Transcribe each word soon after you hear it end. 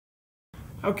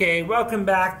Okay, welcome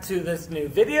back to this new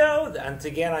video. Once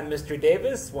again, I'm Mr.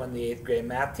 Davis, one of the 8th grade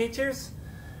math teachers.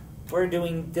 We're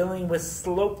dealing with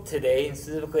slope today, and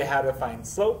specifically how to find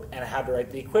slope and how to write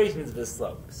the equations of the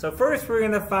slope. So first we're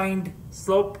going to find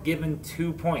slope given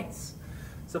 2 points.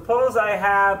 Suppose I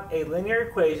have a linear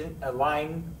equation, a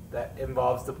line that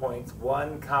involves the points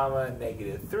 1,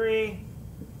 -3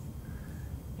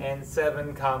 and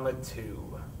 7, 2.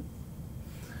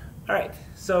 Alright,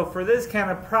 so for this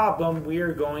kind of problem, we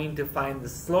are going to find the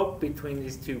slope between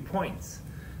these 2 points.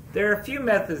 There are a few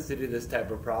methods to do this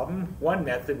type of problem. One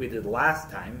method we did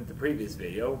last time, the previous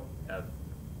video,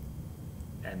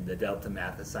 and the Delta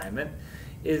Math assignment,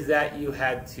 is that you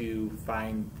had to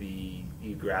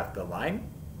you graphed the line,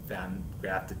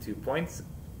 graphed the 2 points,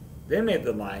 then made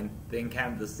the line, then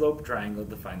counted the slope triangle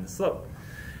to find the slope.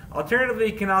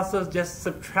 Alternatively, you can also just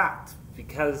subtract,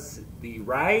 because the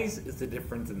rise is the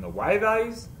difference in the y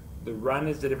values, the run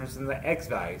is the difference in the x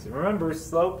values. And remember,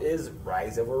 slope is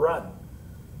rise over run.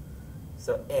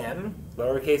 So m,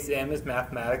 lowercase m is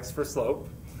mathematics for slope,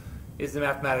 is the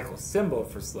mathematical symbol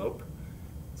for slope.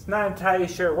 It's not entirely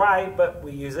sure why, but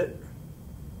we use it.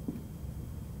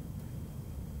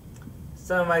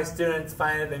 Some of my students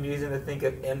find it amusing to think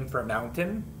of m for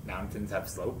mountain. Mountains have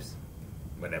slopes.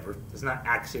 Whatever. It's not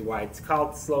actually why it's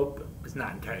called slope. It's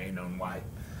not entirely known why.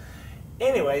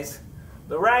 Anyways,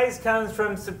 the rise comes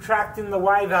from subtracting the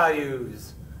y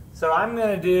values. So I'm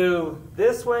going to do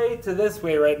this way to this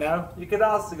way right now. You could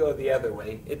also go the other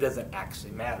way. It doesn't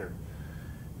actually matter.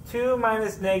 2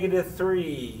 minus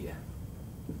 -3.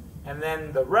 And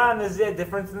then the run is the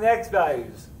difference in the x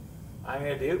values. I'm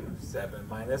going to do 7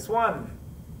 minus 1.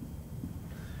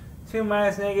 2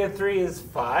 minus -3 is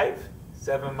 5.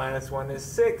 7 minus 1 is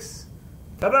 6.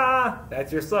 Ta-da!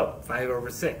 That's your slope, 5 over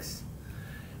 6.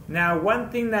 Now, one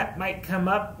thing that might come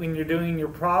up when you're doing your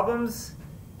problems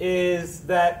is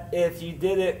that if you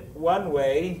did it one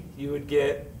way, you would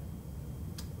get,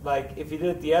 like, if you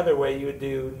did it the other way, you would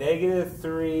do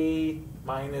 -3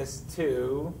 minus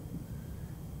 2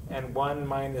 and 1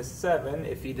 minus 7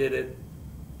 if you did it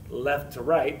left to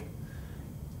right.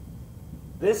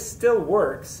 This still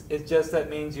works, it just that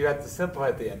means you have to simplify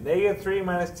at the end. -3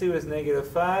 minus 2 is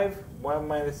 -5, 1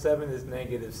 minus 7 is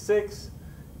 -6.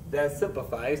 That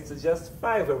simplifies to just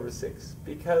 5 over 6,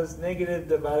 because negative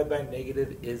divided by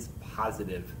negative is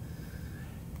positive.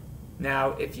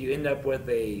 Now, if you end up with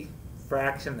a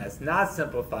fraction that's not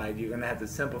simplified, you're going to have to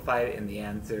simplify it in the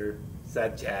answer,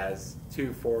 such as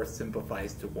 2/4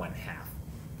 simplifies to 1/2.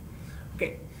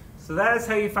 Okay. So that is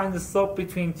how you find the slope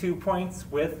between 2 points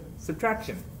with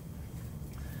subtraction.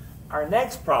 Our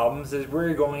next problems is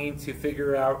we're going to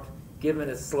figure out, given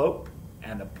a slope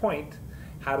and a point,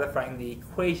 how to find the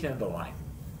equation of the line.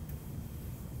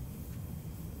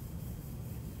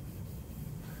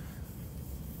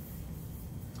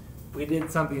 We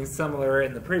did something similar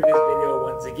in the previous video,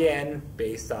 once again,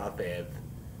 based off of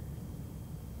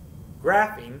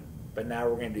graphing, but now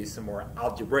we're going to do some more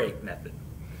algebraic method.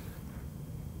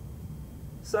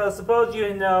 So suppose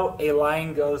you know a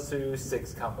line goes through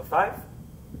 6, 5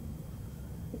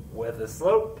 with a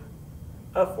slope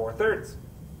of 4/3.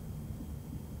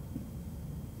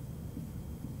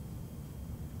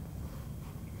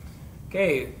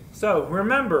 Okay, so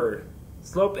remember,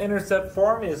 slope-intercept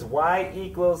form is y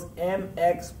equals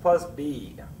mx plus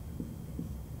b.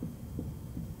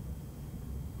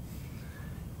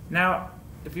 Now,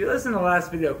 if you listen to the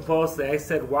last video closely, I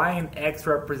said y and x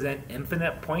represent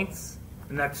infinite points.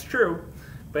 And that's true,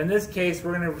 but in this case,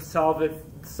 we're going to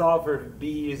solve for b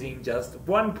using just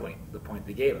one point, the point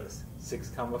they gave us, 6,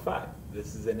 5.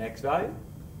 This is an x value,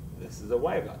 this is a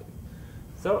y value.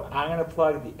 So I'm going to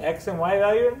plug the x and y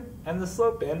value in and the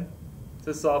slope in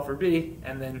to solve for b,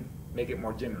 and then make it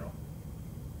more general.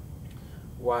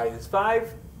 Y is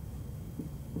 5,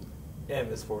 m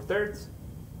is 4/3,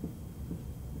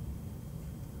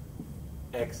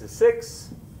 x is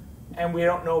 6, and we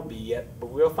don't know b yet, but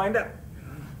we'll find out.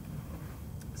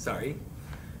 Sorry.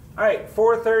 Alright,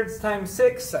 4/3 times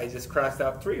 6, I just crossed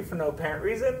out 3 for no apparent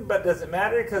reason, but doesn't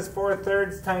matter because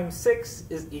 4/3 times 6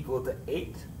 is equal to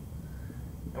 8.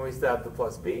 And we still have the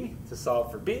plus b. To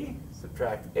solve for b,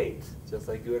 subtract 8, just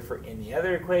like you would for any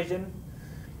other equation.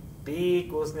 b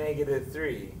equals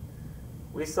 -3.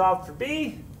 We solved for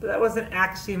b, but that wasn't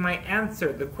actually my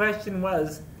answer. The question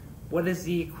was, what is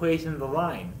the equation of the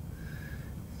line?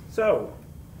 So,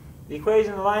 the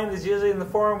equation of the line is usually in the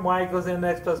form y equals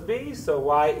mx plus b, so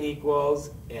y equals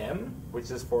m, which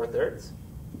is 4/3,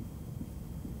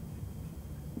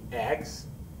 x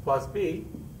plus b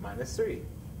minus 3.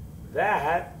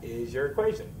 That is your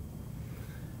equation.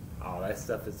 All that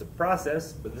stuff is a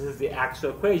process, but this is the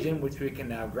actual equation, which we can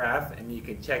now graph, and you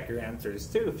can check your answers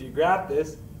too. If you graph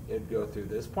this, it'd go through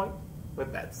this point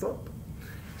with that slope,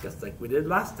 just like we did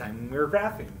last time when we were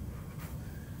graphing.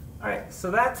 All right,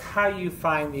 so that's how you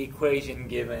find the equation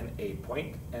given a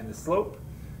point and the slope,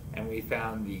 and we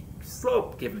found the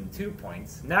slope given 2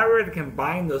 points. Now we're going to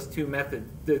combine those two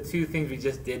methods, the two things we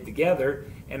just did together,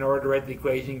 in order to write the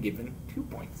equation given 2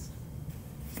 points.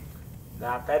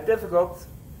 Not that difficult.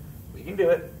 We can do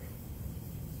it.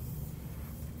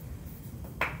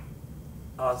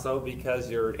 Also, because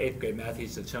your 8th grade math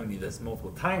teacher has shown you this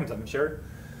multiple times, I'm sure.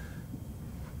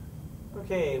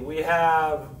 Okay, we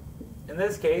have, in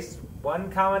this case,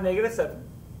 1 comma negative 7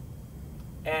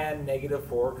 and negative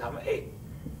 4 comma 8.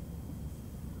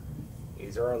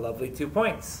 These are our lovely 2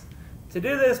 points. To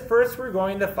do this, first we're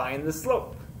going to find the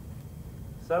slope.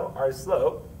 So our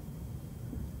slope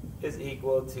is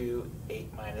equal to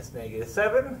 8 minus negative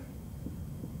 7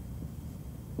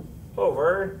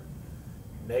 over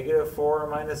negative 4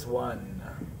 minus 1.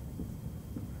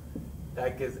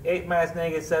 That gives 8 minus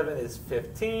negative 7 is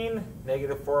 15.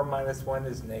 Negative 4 minus 1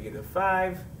 is negative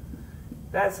 5.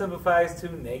 That simplifies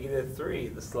to negative 3.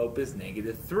 The slope is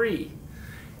negative 3.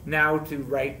 Now to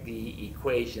write the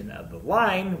equation of the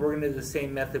line, we're going to do the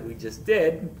same method we just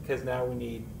did, because now we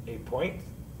need a point.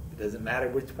 It doesn't matter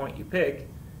which point you pick.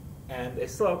 And a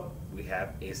slope. We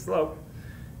have a slope.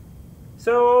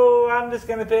 So I'm just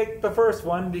going to pick the first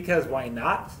one because why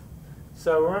not?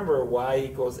 So remember, y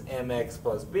equals mx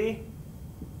plus b.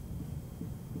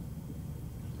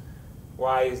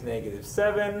 Y is negative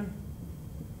 7.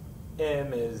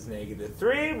 M is negative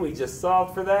 3. We just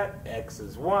solved for that. X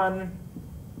is 1.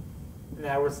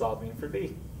 Now we're solving for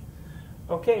b.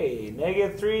 Okay,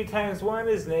 negative 3 times 1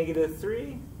 is negative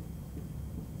 3.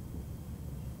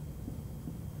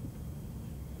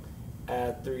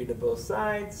 Add 3 to both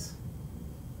sides.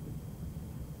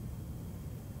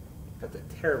 That's a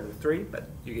terrible 3, but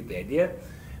you get the idea.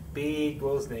 B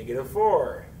equals negative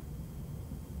 4.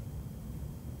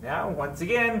 Now, once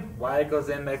again, y equals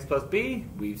mx plus b.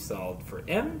 We've solved for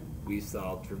m. We've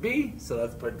solved for b. So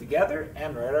let's put it together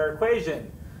and write our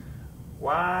equation.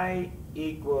 Y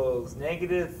equals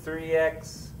negative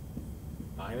 3x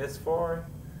minus 4.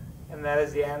 And that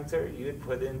is the answer you would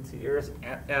put into your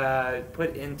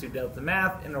Delta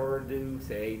Math in order to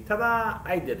say, ta-da,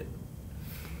 I did it.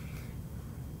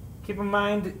 Keep in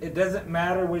mind, it doesn't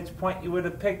matter which point you would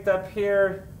have picked up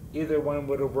here. Either one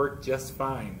would have worked just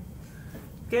fine.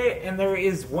 Okay, and there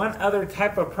is one other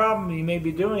type of problem you may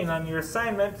be doing on your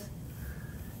assignment,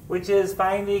 which is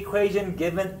find the equation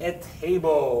given a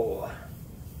table.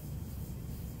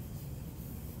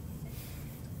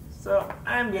 So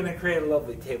I'm going to create a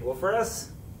lovely table for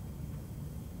us.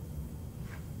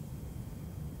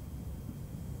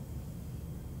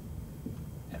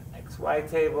 An XY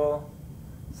table.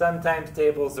 Sometimes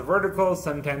tables are vertical,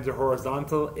 sometimes they're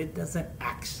horizontal. It doesn't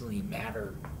actually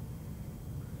matter.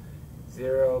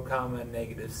 0 comma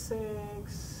negative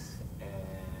 6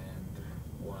 and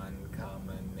 1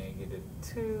 comma negative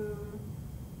 2.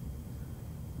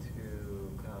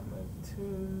 2 comma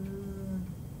 2.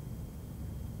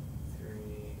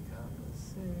 3 comma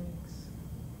 6.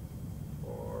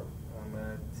 4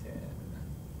 comma 10.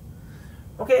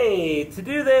 Okay, to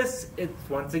do this, it's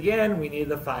once again, we need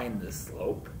to find the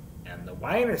slope and the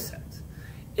y-intercept.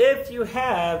 If you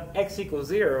have x equals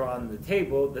 0 on the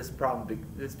table, this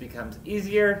becomes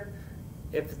easier.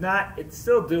 If not, it's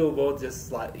still doable, just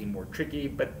slightly more tricky,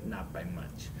 but not by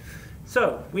much.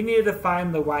 So we need to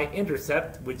find the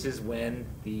y-intercept, which is when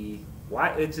the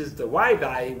y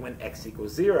value when x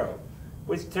equals 0.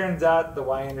 Which turns out the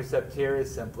y-intercept here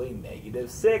is simply negative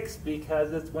 6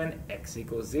 because it's when x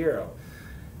equals 0.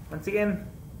 Once again,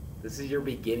 this is your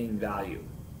beginning value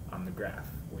on the graph,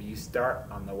 where you start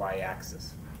on the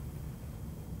y-axis.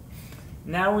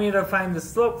 Now we need to find the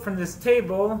slope from this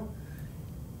table.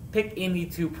 Pick any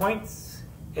 2 points.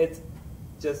 It's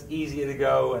just easy to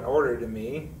go in order to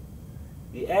me.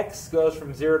 The x goes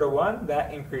from 0 to 1.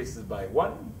 That increases by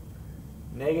 1.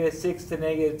 Negative 6 to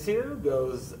negative 2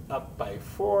 goes up by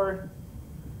 4.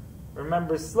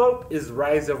 Remember, slope is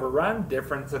rise over run.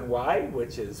 Difference in y,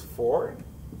 which is 4.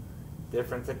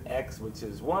 Difference in x, which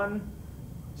is 1.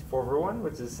 4 over 1,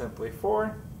 which is simply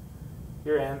 4.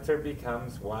 Your answer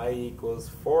becomes y equals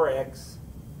 4x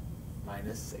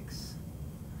minus 6.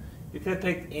 You could have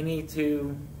picked any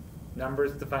 2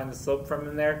 numbers to find the slope from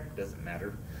in there. Doesn't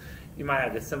matter. You might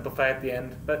have to simplify at the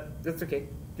end, but that's okay.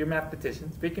 Your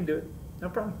mathematicians, we can do it. No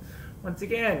problem. Once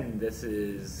again, this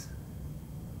is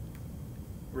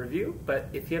review. But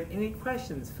if you have any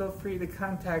questions, feel free to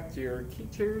contact your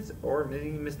teachers or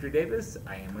me, Mr. Davis.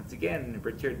 I am once again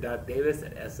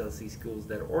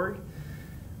richard.davis@slcschools.org.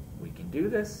 We can do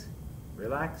this.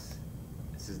 Relax.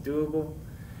 This is doable.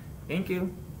 Thank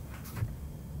you.